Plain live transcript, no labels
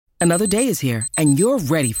Another day is here, and you're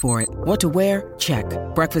ready for it. What to wear? Check.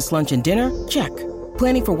 Breakfast, lunch, and dinner? Check.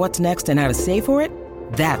 Planning for what's next and how to save for it?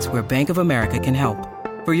 That's where Bank of America can help.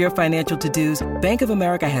 For your financial to-dos, Bank of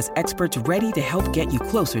America has experts ready to help get you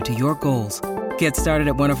closer to your goals. Get started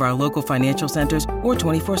at one of our local financial centers or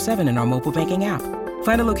 24/7 in our mobile banking app.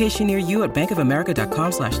 Find a location near you at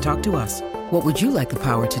bankofamerica.com/talktous. What would you like the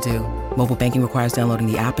power to do? Mobile banking requires downloading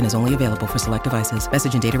the app and is only available for select devices.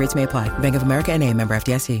 Message and data rates may apply. Bank of America N.A., member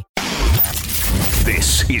FDIC.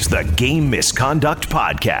 This is the Game Misconduct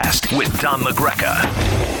Podcast with Don LaGreca.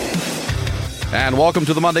 And welcome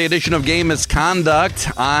to the Monday edition of Game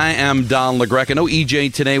Misconduct. I am Don LaGreca. No EJ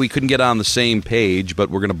today. We couldn't get on the same page, but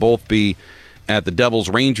we're going to both be at the Devils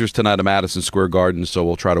Rangers tonight at Madison Square Garden, so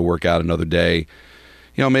we'll try to work out another day.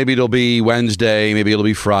 You know, maybe it'll be Wednesday, maybe it'll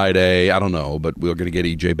be Friday. I don't know, but we're going to get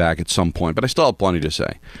EJ back at some point. But I still have plenty to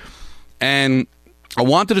say. And I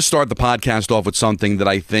wanted to start the podcast off with something that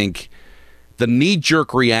I think the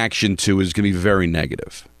knee-jerk reaction to is going to be very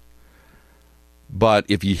negative. But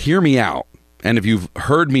if you hear me out, and if you've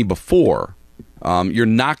heard me before, you're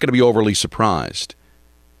not going to be overly surprised,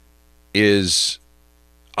 is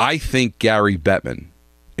I think Gary Bettman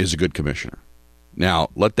is a good commissioner. Now,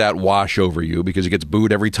 let that wash over you because he gets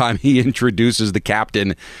booed every time he introduces the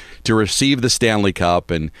captain to receive the Stanley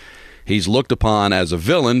Cup, and he's looked upon as a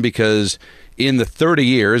villain because in the 30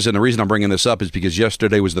 years, and the reason I'm bringing this up is because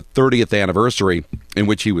yesterday was the 30th anniversary in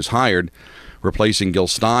which he was hired, replacing Gil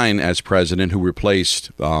Stein as president, who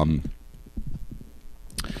replaced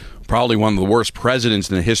probably one of the worst presidents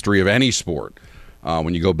in the history of any sport.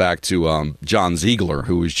 When you go back to John Ziegler,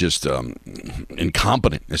 who was just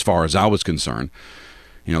incompetent as far as I was concerned.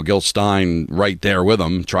 You know, Gil Stein right there with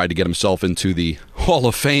him tried to get himself into the Hall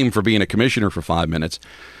of Fame for being a commissioner for 5 minutes.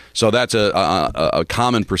 So that's a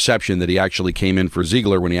common perception that he actually came in for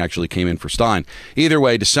Ziegler when he actually came in for Stein. Either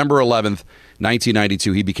way, December 11th,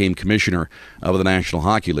 1992, he became commissioner of the National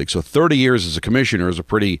Hockey League. So 30 years as a commissioner is a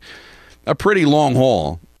pretty long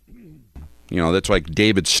haul. You know, that's like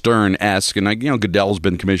David Stern-esque. And, Goodell's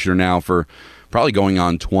been commissioner now for probably going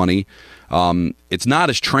on 20. It's not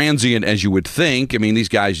as transient as you would think. I mean, these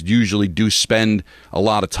guys usually do spend a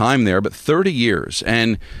lot of time there, but 30 years.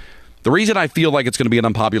 And the reason I feel like it's going to be an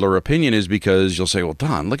unpopular opinion is because you'll say, well,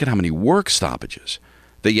 Don, look at how many work stoppages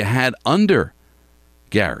that you had under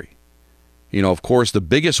Gary. You know, of course, the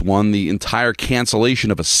biggest one, the entire cancellation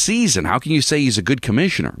of a season. How can you say he's a good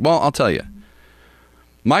commissioner? Well, I'll tell you.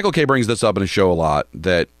 Michael Kay brings this up in his show a lot,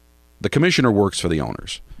 that the commissioner works for the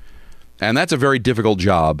owners. And that's a very difficult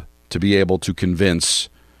job to be able to convince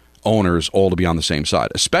owners all to be on the same side,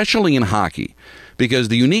 especially in hockey, because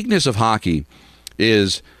the uniqueness of hockey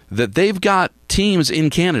is that they've got teams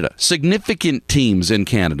in Canada, significant teams in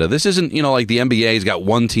Canada. This isn't, like the NBA's got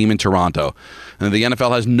one team in Toronto, and the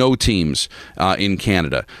NFL has no teams in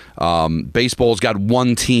Canada. Baseball's got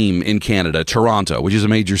one team in Canada, Toronto, which is a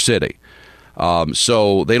major city.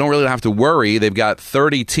 So they don't really have to worry. They've got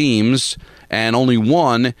 30 teams and only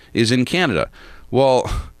one is in Canada. Well,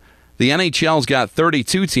 the NHL's got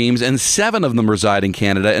 32 teams and 7 of them reside in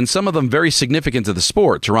Canada, and some of them very significant to the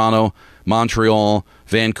sport. Toronto, Montreal,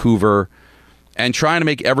 Vancouver. And trying to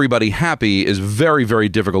make everybody happy is very, very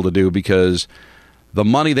difficult to do because the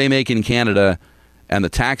money they make in Canada and the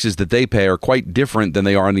taxes that they pay are quite different than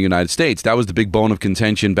they are in the United States. That was the big bone of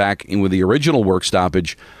contention back in with the original work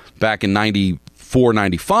stoppage back in 94,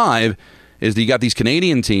 95, is that you got these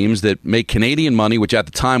Canadian teams that make Canadian money, which at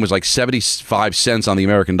the time was like 75 cents on the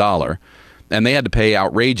American dollar, and they had to pay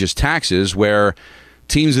outrageous taxes, where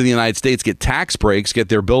teams in the United States get tax breaks, get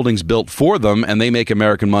their buildings built for them, and they make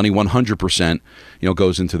American money 100%,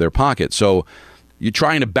 goes into their pocket. So you're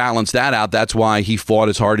trying to balance that out. That's why he fought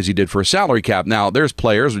as hard as he did for a salary cap. Now, there's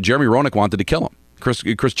players, Jeremy Roenick wanted to kill him. Chris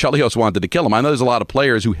Chelios wanted to kill him. I know there's a lot of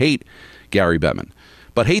players who hate Gary Bettman,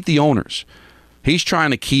 but hate the owners. He's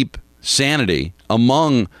trying to keep sanity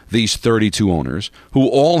among these 32 owners who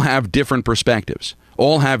all have different perspectives,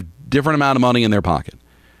 all have different amount of money in their pocket.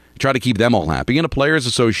 Try to keep them all happy. In a players'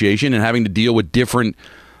 association and having to deal with different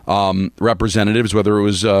representatives, whether it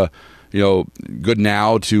was good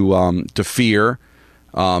now to fear,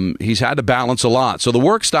 he's had to balance a lot. So the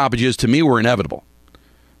work stoppages to me were inevitable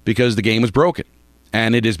because the game was broken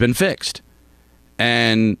and it has been fixed.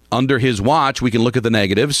 And under his watch, we can look at the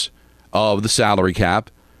negatives of the salary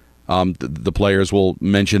cap. The players will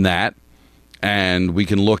mention that. And we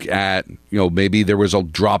can look at, maybe there was a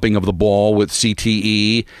dropping of the ball with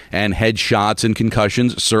CTE and headshots and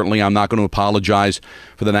concussions. Certainly, I'm not going to apologize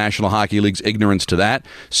for the National Hockey League's ignorance to that,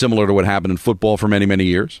 similar to what happened in football for many, many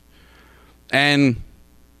years. And,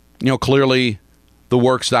 clearly the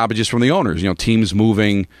work stoppages from the owners, teams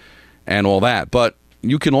moving and all that. But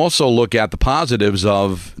you can also look at the positives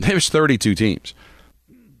of there's 32 teams.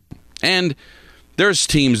 And there's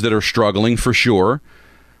teams that are struggling for sure.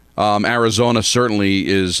 Arizona certainly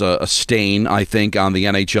is a stain, I think, on the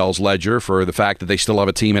NHL's ledger for the fact that they still have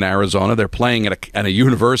a team in Arizona. They're playing at a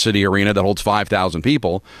university arena that holds 5,000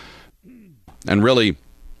 people, and really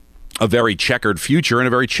a very checkered future and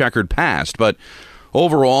a very checkered past. But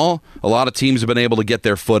overall, a lot of teams have been able to get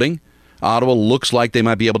their footing. Ottawa looks like they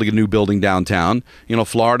might be able to get a new building downtown.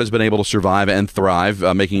 Florida's been able to survive and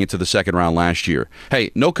thrive, making it to the second round last year.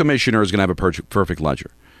 Hey, no commissioner is going to have a perfect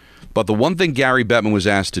ledger. But the one thing Gary Bettman was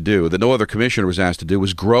asked to do, that no other commissioner was asked to do,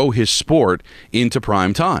 was grow his sport into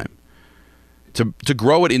prime time. To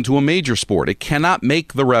grow it into a major sport. It cannot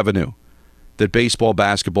make the revenue that baseball,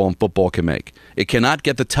 basketball, and football can make. It cannot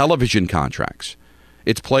get the television contracts.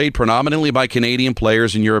 It's played predominantly by Canadian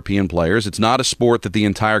players and European players. It's not a sport that the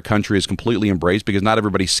entire country has completely embraced because not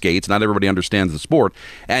everybody skates, not everybody understands the sport.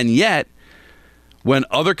 And yet, when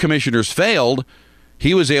other commissioners failed,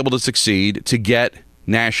 he was able to succeed to get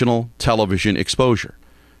national television exposure.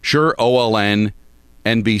 Sure, OLN,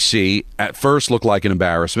 NBC at first looked like an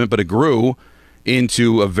embarrassment, but it grew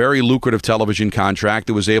into a very lucrative television contract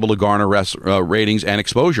that was able to garner ratings and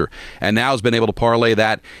exposure, and now has been able to parlay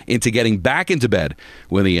that into getting back into bed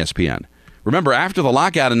with ESPN. Remember, after the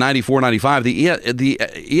lockout in 94-95, the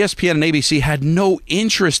ESPN and ABC had no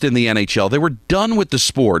interest in the NHL. They were done with the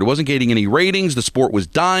sport. It wasn't getting any ratings. The sport was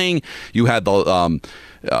dying. You had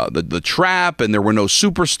the trap, and there were no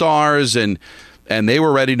superstars, and they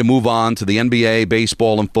were ready to move on to the NBA,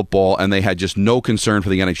 baseball, and football, and they had just no concern for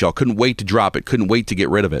the NHL. Couldn't wait to drop it, couldn't wait to get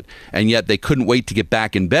rid of it. And yet they couldn't wait to get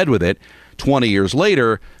back in bed with it 20 years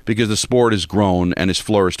later because the sport has grown and has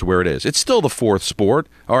flourished to where it is. It's still the fourth sport,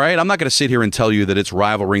 all right? I'm not going to sit here and tell you that it's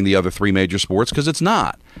rivaling the other three major sports because it's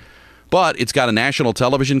not. But it's got a national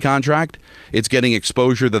television contract. It's getting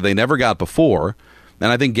exposure that they never got before.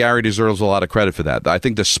 And I think Gary deserves a lot of credit for that. I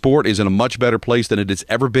think the sport is in a much better place than it has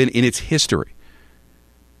ever been in its history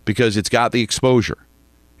because it's got the exposure.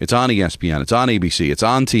 It's on ESPN. It's on ABC. It's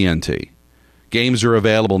on TNT. Games are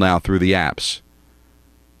available now through the apps.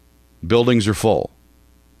 Buildings are full.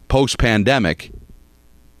 Post-pandemic,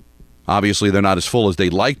 obviously they're not as full as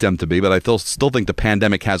they'd like them to be, but I still think the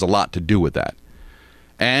pandemic has a lot to do with that.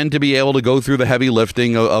 And to be able to go through the heavy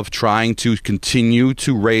lifting of trying to continue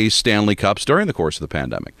to raise Stanley Cups during the course of the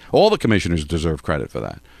pandemic. All the commissioners deserve credit for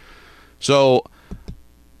that. So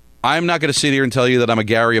I'm not going to sit here and tell you that I'm a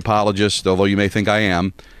Gary apologist, although you may think I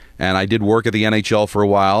am. And I did work at the NHL for a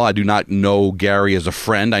while. I do not know Gary as a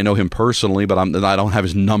friend. I know him personally, but I don't have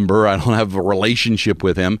his number. I don't have a relationship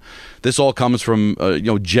with him. This all comes from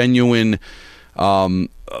genuine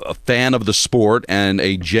a fan of the sport and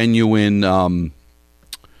a genuine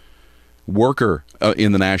worker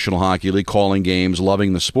in the National Hockey League, calling games,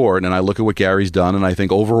 loving the sport. And I look at what Gary's done, and I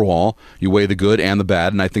think overall you weigh the good and the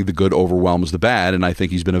bad, and I think the good overwhelms the bad, and I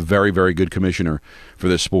think he's been a very, very good commissioner for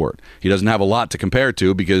this sport. He doesn't have a lot to compare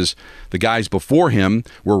to because the guys before him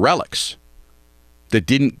were relics that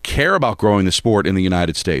didn't care about growing the sport in the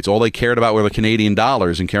United States. All they cared about were the Canadian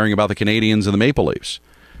dollars and caring about the Canadians and the Maple Leafs.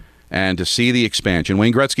 And to see the expansion,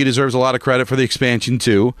 Wayne Gretzky deserves a lot of credit for the expansion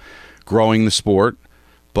too, growing the sport.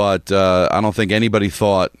 But I don't think anybody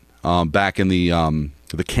thought back in the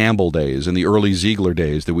Campbell days and the early Ziegler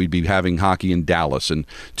days that we'd be having hockey in Dallas and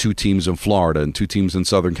two teams in Florida and two teams in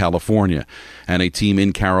Southern California and a team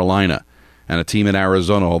in Carolina and a team in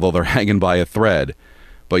Arizona, although they're hanging by a thread.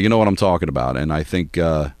 But you know what I'm talking about. And I think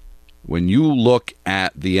when you look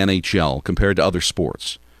at the NHL compared to other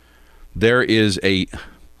sports, there's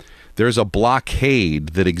a blockade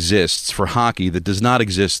that exists for hockey that does not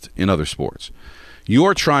exist in other sports.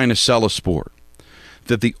 You're trying to sell a sport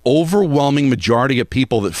that the overwhelming majority of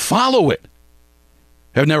people that follow it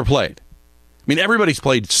have never played. I mean, everybody's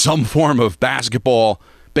played some form of basketball,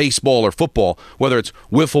 baseball, or football, whether it's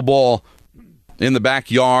wiffle ball in the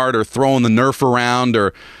backyard or throwing the Nerf around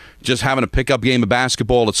or just having a pickup game of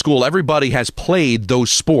basketball at school. Everybody has played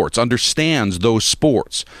those sports, understands those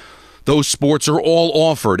sports. Those sports are all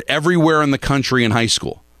offered everywhere in the country in high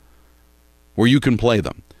school where you can play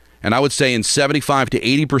them. And I would say in 75 to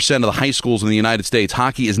 80% of the high schools in the United States,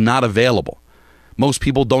 hockey is not available. Most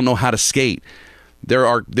people don't know how to skate. There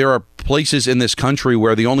are places in this country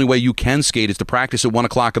where the only way you can skate is to practice at 1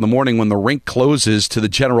 o'clock in the morning when the rink closes to the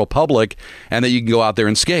general public and that you can go out there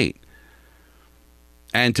and skate.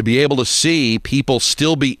 And to be able to see people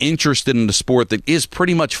still be interested in a sport that is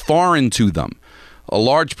pretty much foreign to them. A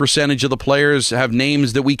large percentage of the players have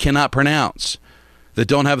names that we cannot pronounce, that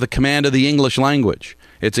don't have the command of the English language.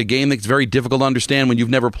 It's a game that's very difficult to understand when you've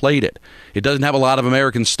never played it. It doesn't have a lot of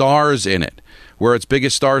American stars in it, where its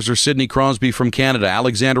biggest stars are Sidney Crosby from Canada,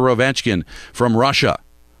 Alexander Ovechkin from Russia.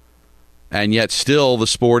 And yet still the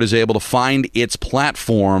sport is able to find its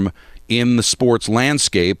platform in the sports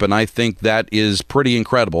landscape, and I think that is pretty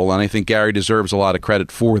incredible, and I think Gary deserves a lot of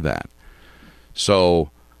credit for that.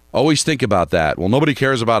 So always think about that. Well, nobody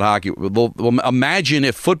cares about hockey. Well, imagine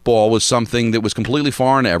if football was something that was completely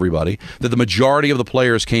foreign to everybody, that the majority of the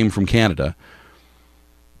players came from Canada,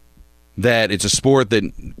 that it's a sport that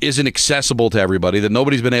isn't accessible to everybody, that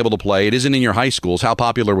nobody's been able to play, it isn't in your high schools. How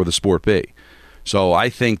popular would the sport be? So I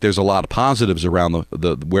think there's a lot of positives around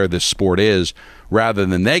the where this sport is rather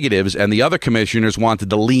than negatives, and the other commissioners wanted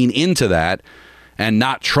to lean into that and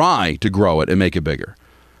not try to grow it and make it bigger.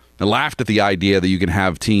 They laughed at the idea that you can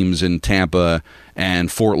have teams in Tampa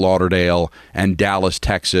and Fort Lauderdale and Dallas,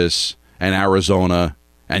 Texas, and Arizona,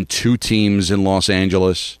 and 2 teams in Los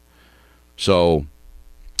Angeles. So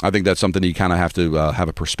I think that's something you kind of have to have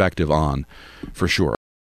a perspective on for sure.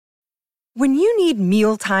 When you need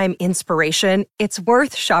mealtime inspiration, it's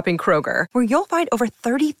worth shopping Kroger, where you'll find over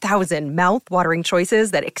 30,000 mouth-watering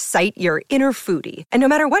choices that excite your inner foodie. And no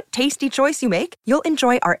matter what tasty choice you make, you'll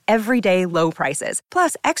enjoy our everyday low prices,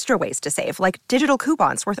 plus extra ways to save, like digital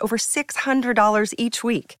coupons worth over $600 each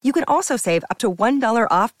week. You can also save up to $1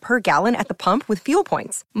 off per gallon at the pump with fuel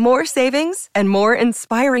points. More savings and more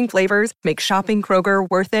inspiring flavors make shopping Kroger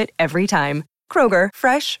worth it every time. Kroger,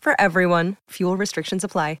 fresh for everyone. Fuel restrictions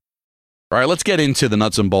apply. All right, let's get into the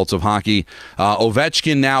nuts and bolts of hockey.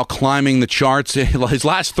 Ovechkin now climbing the charts. His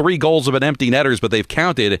last 3 goals have been empty netters, but they've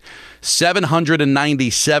counted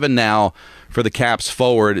 797 now for the Caps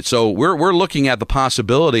forward. So we're looking at the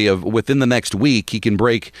possibility of within the next week he can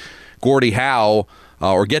break Gordie Howe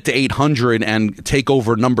or get to 800 and take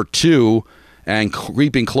over number 2 and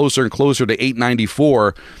creeping closer and closer to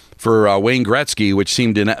 894 for Wayne Gretzky, which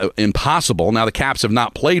seemed impossible. Now the Caps have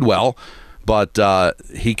not played well, but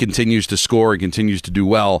he continues to score and continues to do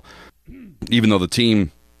well, even though the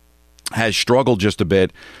team has struggled just a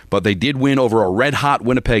bit. But they did win over a red-hot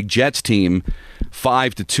Winnipeg Jets team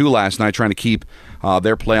 5-2 last night, trying to keep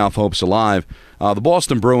their playoff hopes alive. The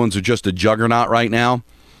Boston Bruins are just a juggernaut right now,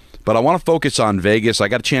 but I want to focus on Vegas. I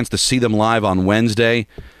got a chance to see them live on Wednesday.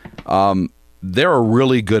 They're a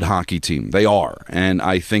really good hockey team. They are, and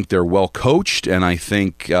I think they're well coached, and I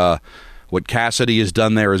think what Cassidy has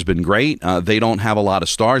done there has been great. They don't have a lot of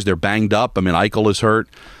stars. They're banged up. I mean, Eichel is hurt.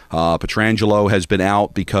 Pietrangelo has been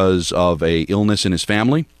out because of a illness in his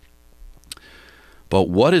family. But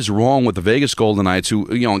what is wrong with the Vegas Golden Knights,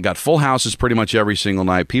 who got full houses pretty much every single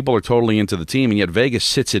night? People are totally into the team, and yet Vegas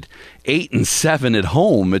sits at 8-7 at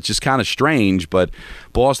home. It's just kind of strange, but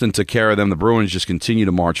Boston took care of them. The Bruins just continue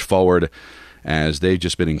to march forward as they've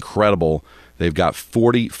just been incredible. They've got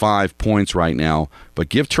 45 points right now, but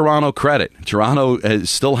give Toronto credit. Toronto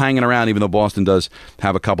is still hanging around, even though Boston does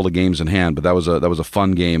have a couple of games in hand. But that was a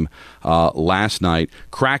fun game last night.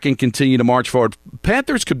 Kraken continue to march forward.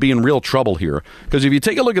 Panthers could be in real trouble here, because if you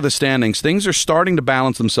take a look at the standings, things are starting to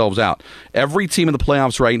balance themselves out. Every team in the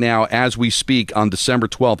playoffs right now, as we speak on December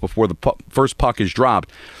 12th, before the first puck is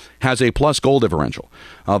dropped, has a plus goal differential.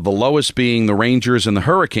 The lowest being the Rangers and the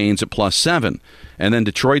Hurricanes at +7. And then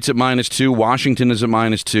Detroit's at -2, Washington is at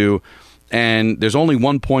 -2, and there's only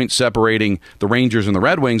 1 point separating the Rangers and the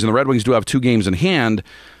Red Wings, and the Red Wings do have 2 games in hand.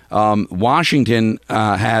 Washington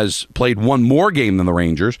has played 1 more game than the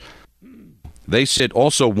Rangers. They sit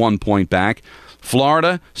also 1 point back.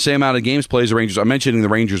 Florida, same amount of games, plays the Rangers. I'm mentioning the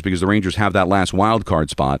Rangers because the Rangers have that last wild card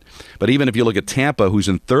spot. But even if you look at Tampa, who's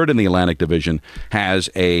in 3rd in the Atlantic Division, has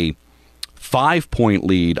a 5-point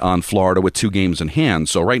lead on Florida with 2 games in hand.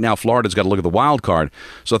 So right now, Florida's got to look at the wild card.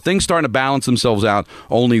 So things starting to balance themselves out.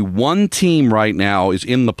 Only 1 team right now is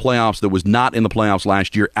in the playoffs that was not in the playoffs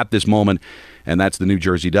last year at this moment, and that's the New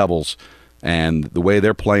Jersey Devils. And the way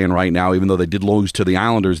they're playing right now, even though they did lose to the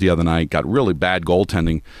Islanders the other night, got really bad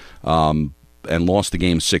goaltending, and lost the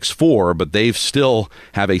game 6-4, but they still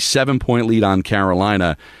have a 7-point lead on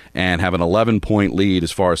Carolina and have an 11-point lead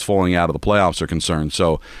as far as falling out of the playoffs are concerned.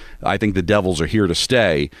 So I think the Devils are here to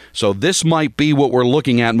stay. So this might be what we're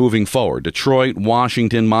looking at moving forward. Detroit,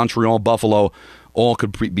 Washington, Montreal, Buffalo, all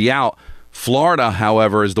could be out. Florida,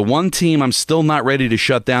 however, is the one team I'm still not ready to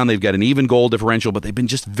shut down. They've got an even goal differential, but they've been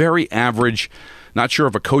just very average. Not sure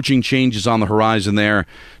if a coaching change is on the horizon there.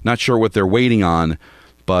 Not sure what they're waiting on.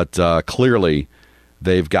 But clearly,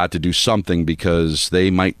 they've got to do something because they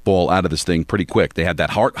might fall out of this thing pretty quick. They had that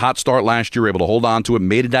hot start last year, able to hold on to it,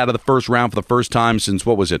 made it out of the first round for the first time since,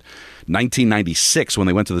 1996 when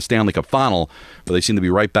they went to the Stanley Cup Final, but they seem to be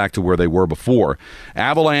right back to where they were before.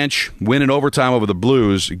 Avalanche win in overtime over the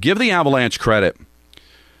Blues. Give the Avalanche credit.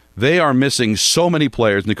 They are missing so many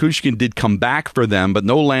players. Nichushkin did come back for them, but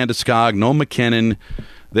no Landeskog, no McKinnon.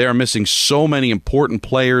 They are missing so many important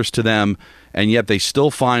players to them, and yet they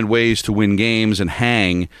still find ways to win games and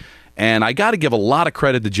hang. And I got to give a lot of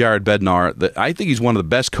credit to Jared Bednar. I think he's one of the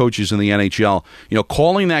best coaches in the NHL.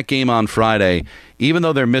 Calling that game on Friday, even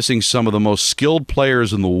though they're missing some of the most skilled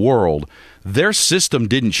players in the world, their system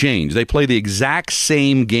didn't change. They play the exact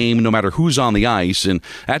same game no matter who's on the ice, and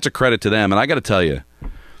that's a credit to them. And I got to tell you,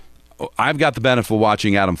 I've got the benefit of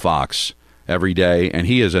watching Adam Fox every day, and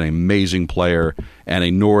he is an amazing player and a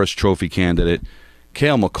Norris Trophy candidate.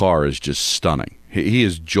 Cale Makar is just stunning. He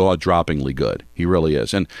is jaw-droppingly good. He really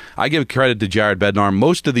is. And I give credit to Jared Bednar.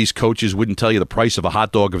 Most of these coaches wouldn't tell you the price of a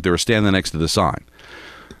hot dog if they were standing next to the sign.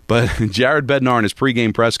 But Jared Bednar in his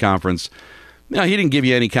pregame press conference, he didn't give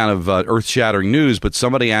you any kind of earth-shattering news, but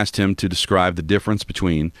somebody asked him to describe the difference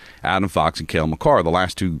between Adam Fox and Cale Makar, the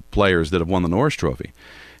last two players that have won the Norris Trophy.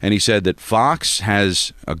 And he said that Fox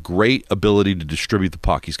has a great ability to distribute the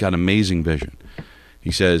puck. He's got amazing vision. He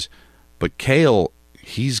says, but Cale,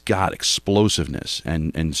 he's got explosiveness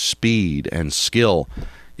and speed and skill.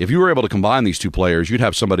 If you were able to combine these two players, you'd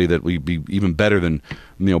have somebody that would be even better than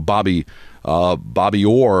Bobby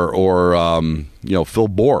Orr or Phil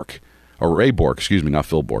Bourque. Or Ray Bourque, excuse me, not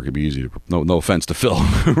Phil Bourque. It'd be easy to, no offense to Phil.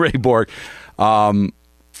 Ray Bourque.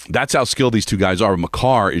 That's how skilled these two guys are.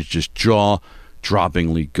 Makar is just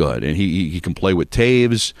jaw-droppingly good, and he can play with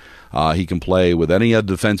Taves. He can play with any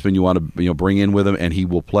other defenseman you want to bring in with him, and he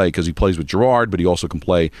will play because he plays with Gerard, but he also can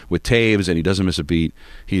play with Taves, and he doesn't miss a beat.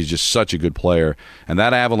 He's just such a good player. And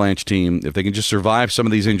that Avalanche team, if they can just survive some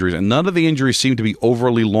of these injuries, and none of the injuries seem to be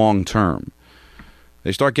overly long-term,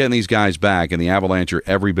 they start getting these guys back, and the Avalanche are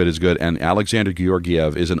every bit as good, and Alexander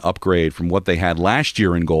Georgiev is an upgrade from what they had last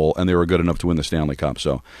year in goal, and they were good enough to win the Stanley Cup.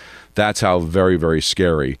 So that's how very, very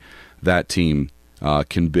scary that team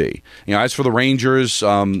can be. As for the Rangers,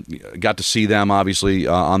 got to see them obviously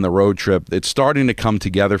on the road trip. It's starting to come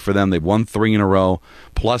together for them. They've won 3 in a row,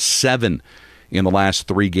 +7 in the last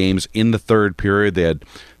 3 games in the third period. They had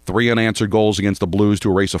 3 unanswered goals against the Blues to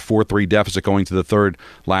erase a 4-3 deficit going to the third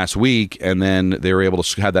last week, and then they were able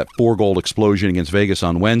to have that 4-goal explosion against Vegas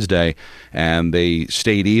on Wednesday, and they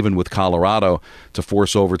stayed even with Colorado to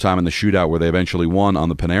force overtime in the shootout where they eventually won on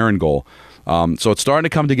the Panarin goal. So it's starting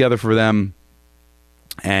to come together for them,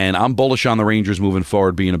 and I'm bullish on the Rangers moving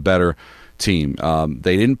forward being a better team.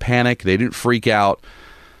 They didn't panic. They didn't freak out.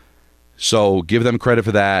 So give them credit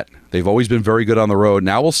for that. They've always been very good on the road.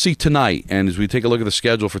 Now we'll see tonight, and as we take a look at the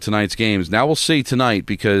schedule for tonight's games, now we'll see tonight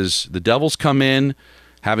because the Devils come in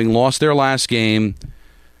having lost their last game.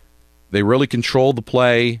 They really controlled the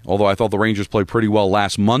play, although I thought the Rangers played pretty well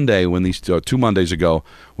last Monday when these 2 Mondays ago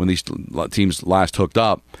when these teams last hooked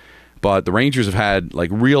up. But the Rangers have had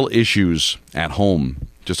real issues at home.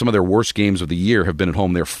 Just some of their worst games of the year have been at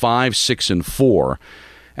home. They're 5-6-4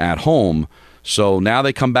 at home. So now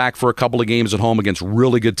they come back for a couple of games at home against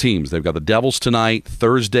really good teams. They've got the Devils tonight,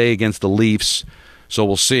 Thursday against the Leafs. So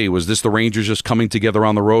we'll see. Was this the Rangers just coming together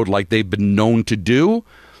on the road like they've been known to do?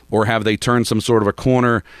 Or have they turned some sort of a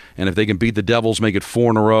corner, and if they can beat the Devils, make it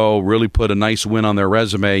 4 in a row, really put a nice win on their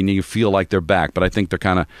resume, and you feel like they're back. But I think they're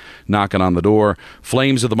kind of knocking on the door.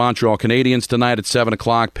 Flames of the Montreal Canadiens tonight at 7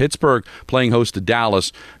 o'clock. Pittsburgh playing host to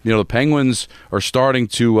Dallas. The Penguins are starting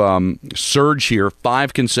to surge here.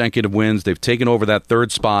 5 consecutive wins. They've taken over that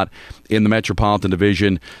 3rd spot in the Metropolitan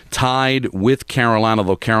Division, tied with Carolina,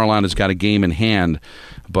 though Carolina's got a game in hand.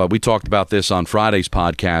 But we talked about this on Friday's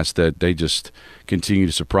podcast, that they just continue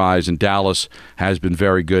to surprise, and Dallas has been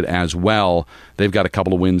very good as well. They've got a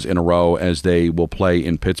couple of wins in a row as they will play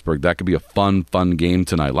in Pittsburgh. That could be a fun game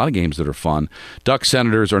tonight. A lot of games that are fun. Ducks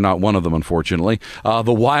Senators are not one of them, unfortunately.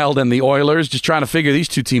 The Wild and the Oilers, just trying to figure these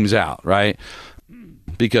two teams out, right?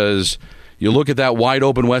 Because you look at that wide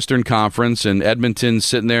open Western Conference, and Edmonton's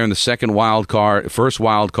sitting there in the first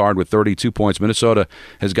wild card with 32 points. Minnesota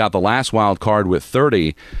has got the last wild card with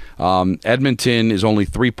 30. Edmonton is only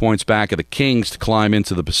 3 points back of the Kings to climb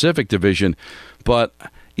into the Pacific Division. But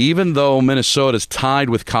even though Minnesota's tied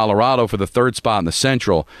with Colorado for the 3rd spot in the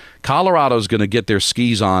Central, Colorado's going to get their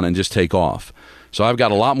skis on and just take off. So I've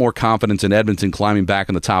got a lot more confidence in Edmonton climbing back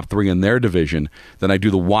in the top 3 in their division than I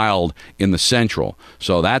do the Wild in the Central.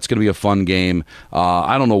 So that's going to be a fun game.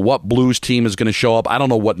 I don't know what Blues team is going to show up. I don't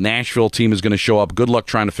know what Nashville team is going to show up. Good luck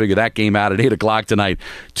trying to figure that game out at 8 o'clock tonight.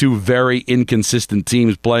 Two very inconsistent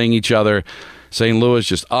teams playing each other. St. Louis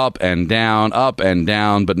just up and down,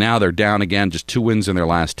 but now they're down again, just 2 wins in their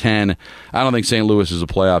last 10. I don't think St. Louis is a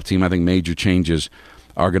playoff team. I think major changes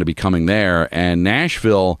are going to be coming there. And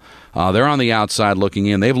Nashville, they're on the outside looking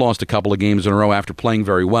in. They've lost a couple of games in a row after playing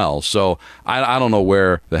very well. So I don't know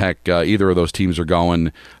where the heck either of those teams are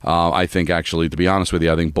going. I think, actually, to be honest with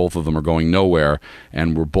you, I think both of them are going nowhere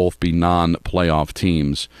and will both be non-playoff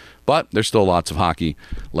teams. But there's still lots of hockey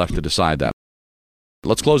left to decide that.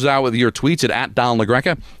 Let's close it out with your tweets at Don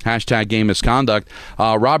LaGreca, hashtag game misconduct.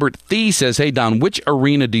 Robert Thie says, hey, Don, which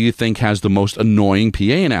arena do you think has the most annoying PA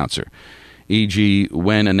announcer? E.g.,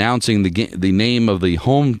 when announcing the name of the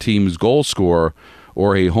home team's goal scorer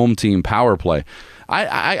or a home team power play.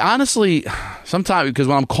 I honestly, sometimes, because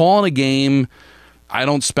when I'm calling a game, I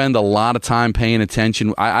don't spend a lot of time paying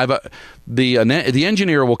attention. The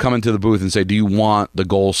engineer will come into the booth and say, do you want the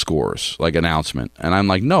goal scorers, like, announcement? And I'm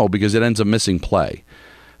like, no, because it ends up missing play.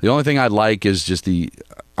 The only thing I'd like is just the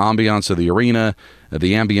ambiance of the arena,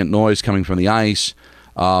 the ambient noise coming from the ice.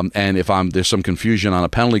 And if there's some confusion on a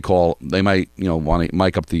penalty call, they might want to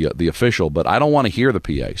mic up the official, but I don't want to hear the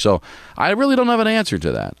PA. So I really don't have an answer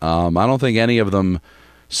to that. I don't think any of them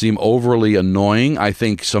seem overly annoying. I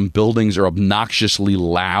think some buildings are obnoxiously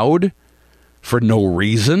loud for no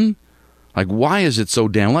reason. Like, why is it so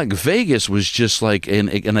damn loud? Like, Vegas was just like an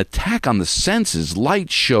attack on the senses, light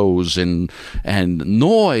shows and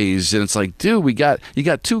noise, and it's like, dude, you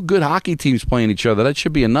got 2 good hockey teams playing each other. That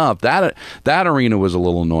should be enough. That arena was a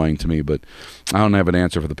little annoying to me, but I don't have an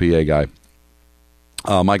answer for the PA guy.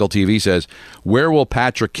 Michael TV says, where will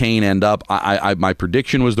Patrick Kane end up? My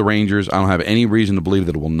prediction was the Rangers. I don't have any reason to believe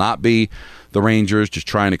that it will not be the Rangers, just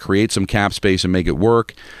trying to create some cap space and make it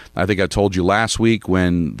work. I think I told you last week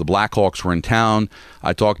when the Blackhawks were in town,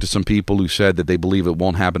 I talked to some people who said that they believe it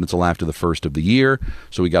won't happen until after the first of the year.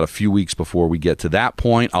 So we got a few weeks before we get to that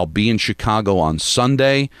point. I'll be in Chicago on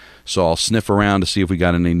Sunday, so I'll sniff around to see if we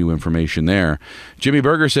got any new information there. Jimmy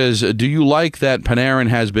Berger says, do you like that Panarin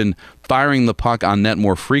has been firing the puck on net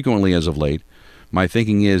more frequently as of late? My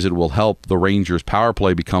thinking is it will help the Rangers' power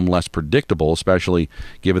play become less predictable, especially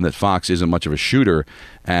given that Fox isn't much of a shooter,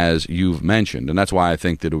 as you've mentioned. And that's why I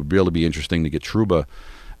think that it would really be interesting to get Trouba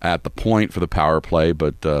at the point for the power play,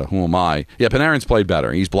 but who am I? Yeah, Panarin's played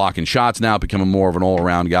better. He's blocking shots now, becoming more of an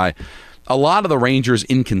all-around guy. A lot of the Rangers'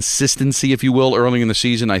 inconsistency, if you will, early in the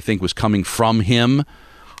season, I think was coming from him.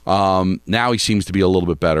 Now he seems to be a little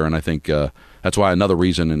bit better, and I think that's why another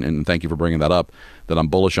reason, and thank you for bringing that up, that I'm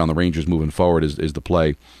bullish on the Rangers moving forward is the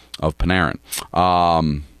play of Panarin.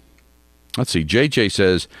 Let's see. JJ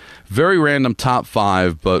says, very random top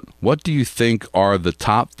 5, but what do you think are the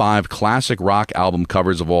top 5 classic rock album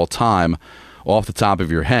covers of all time off the top of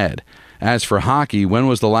your head? As for hockey, when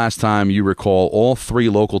was the last time you recall all 3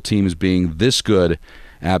 local teams being this good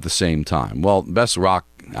at the same time? Well, best rock.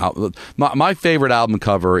 My favorite album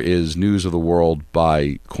cover is News of the World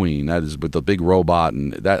by Queen. That is with the big robot,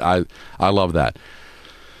 and that I love that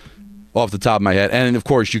off the top of my head. And of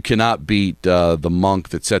course, you cannot beat the monk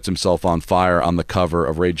that sets himself on fire on the cover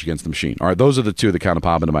of Rage Against the Machine. All right, those are the 2 that kind of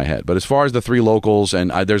pop into my head. But as far as the 3 locals,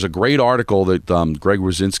 and there's a great article that Greg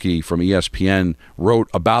Wyszynski from ESPN wrote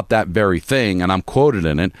about that very thing, and I'm quoted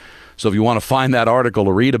in it. So if you want to find that article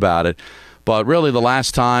to read about it. But really, the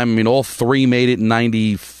last time, all 3 made it in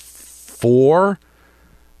 94.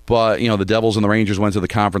 But, the Devils and the Rangers went to the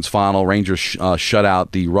conference final. Rangers shut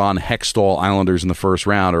out the Ron Hextall Islanders in the first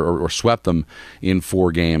round or swept them in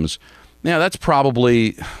 4 games. Yeah, that's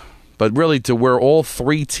probably, but really to where all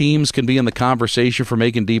 3 teams can be in the conversation for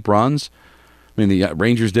making deep runs. I mean, the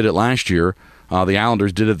Rangers did it last year. The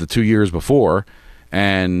Islanders did it the 2 years before.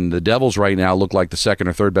 And the Devils right now look like the 2nd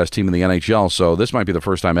or 3rd best team in the NHL. So this might be the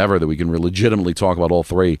first time ever that we can legitimately talk about all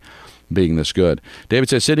 3 being this good. David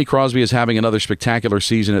says, Sidney Crosby is having another spectacular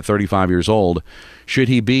season at 35 years old. Should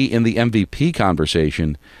he be in the MVP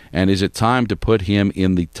conversation? And is it time to put him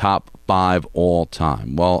in the top 5 all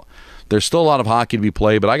time? Well, there's still a lot of hockey to be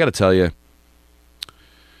played, but I got to tell you,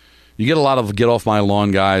 you get a lot of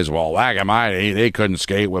get-off-my-lawn guys. Well, they couldn't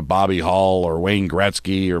skate with Bobby Hull or Wayne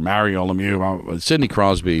Gretzky or Mario Lemieux. Sidney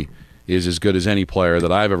Crosby is as good as any player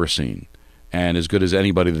that I've ever seen and as good as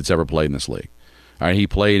anybody that's ever played in this league. All right, he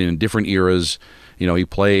played in different eras. He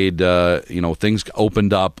played, things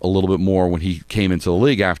opened up a little bit more when he came into the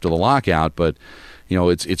league after the lockout, but,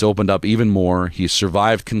 it's opened up even more. He's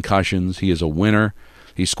survived concussions. He is a winner.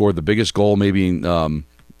 He scored the biggest goal maybe in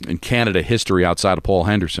Canada history outside of Paul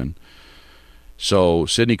Henderson. So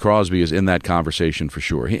Sidney Crosby is in that conversation for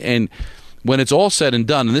sure. And when it's all said and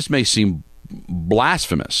done, and this may seem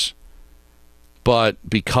blasphemous, but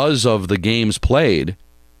because of the games played,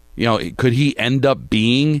 could he end up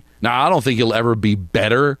being... Now, I don't think he'll ever be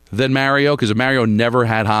better than Mario, because if Mario never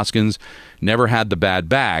had Hoskins, never had the bad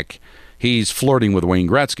back, he's flirting with Wayne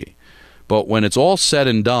Gretzky. But when it's all said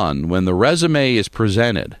and done, when the resume is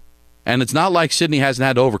presented, and it's not like Sidney hasn't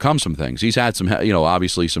had to overcome some things. He's had some,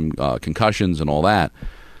 obviously some concussions and all that.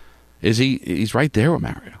 He's right there with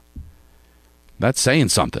Mario. That's saying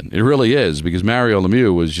something. It really is, because Mario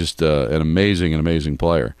Lemieux was just an amazing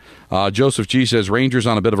player. Joseph G says Rangers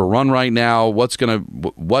on a bit of a run right now. What's gone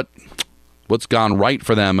right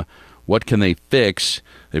for them? What can they fix?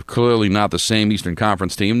 They're clearly not the same Eastern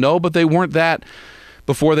Conference team. No, but they weren't that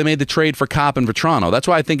before they made the trade for Kopp and Vetrano. That's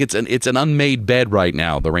why I think it's an unmade bed right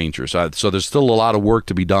now, the Rangers. So there's still a lot of work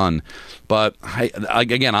to be done. But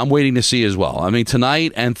again, I'm waiting to see as well. I mean,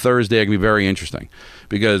 tonight and Thursday are going to be very interesting,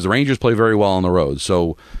 because the Rangers play very well on the road.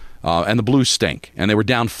 So, and the Blues stink. And they were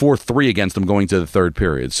down 4-3 against them going to the third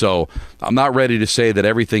period. So I'm not ready to say that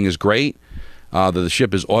everything is great, that the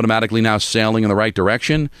ship is automatically now sailing in the right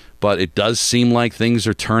direction, but it does seem like things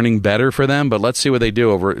are turning better for them. But let's see what they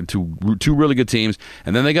do over two really good teams.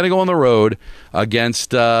 And then they got to go on the road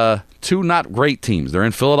against two not great teams. They're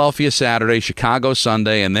in Philadelphia Saturday, Chicago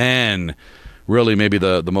Sunday, and then really maybe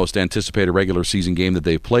the most anticipated regular season game that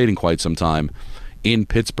they've played in quite some time in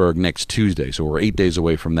Pittsburgh next Tuesday. So we're 8 days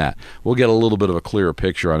away from that. We'll get a little bit of a clearer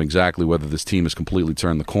picture on exactly whether this team has completely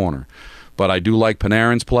turned the corner. But I do like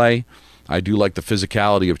Panarin's play. I do like the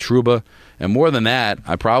physicality of Trouba. And more than that,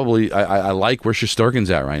 I like where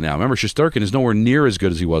Shesterkin's at right now. Remember, Shesterkin is nowhere near as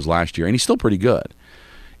good as he was last year, and he's still pretty good.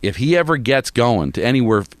 If he ever gets going to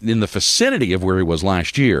anywhere in the vicinity of where he was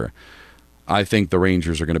last year, I think the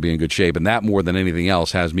Rangers are going to be in good shape. And that, more than anything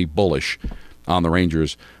else, has me bullish on the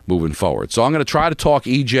Rangers moving forward. So I'm going to try to talk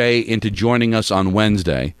EJ into joining us on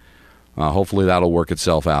Wednesday. Hopefully that'll work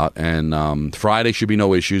itself out. And Friday should be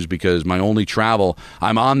no issues, because my only travel,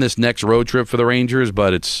 I'm on this next road trip for the Rangers,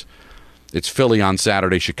 but it's Philly on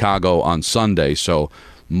Saturday, Chicago on Sunday. So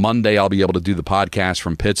Monday I'll be able to do the podcast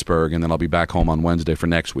from Pittsburgh, and then I'll be back home on Wednesday for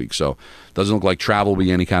next week. So it doesn't look like travel will be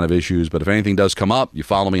any kind of issues. But if anything does come up, you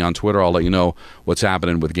follow me on Twitter. I'll let you know what's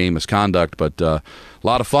happening with game misconduct. But a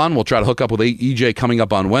lot of fun. We'll try to hook up with EJ coming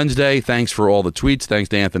up on Wednesday. Thanks for all the tweets. Thanks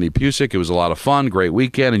to Anthony Pusick. It was a lot of fun. Great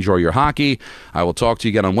weekend. Enjoy your hockey. I will talk to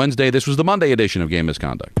you again on Wednesday. This was the Monday edition of Game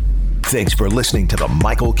Misconduct. Thanks for listening to the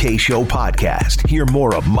Michael Kay Show podcast. Hear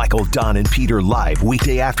more of Michael, Don, and Peter live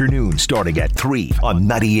weekday afternoon starting at 3 on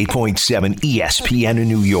 98.7 ESPN in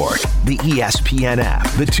New York, the ESPN app,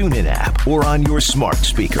 the TuneIn app, or on your smart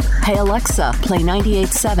speaker. Hey, Alexa, play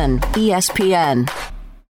 98.7 ESPN.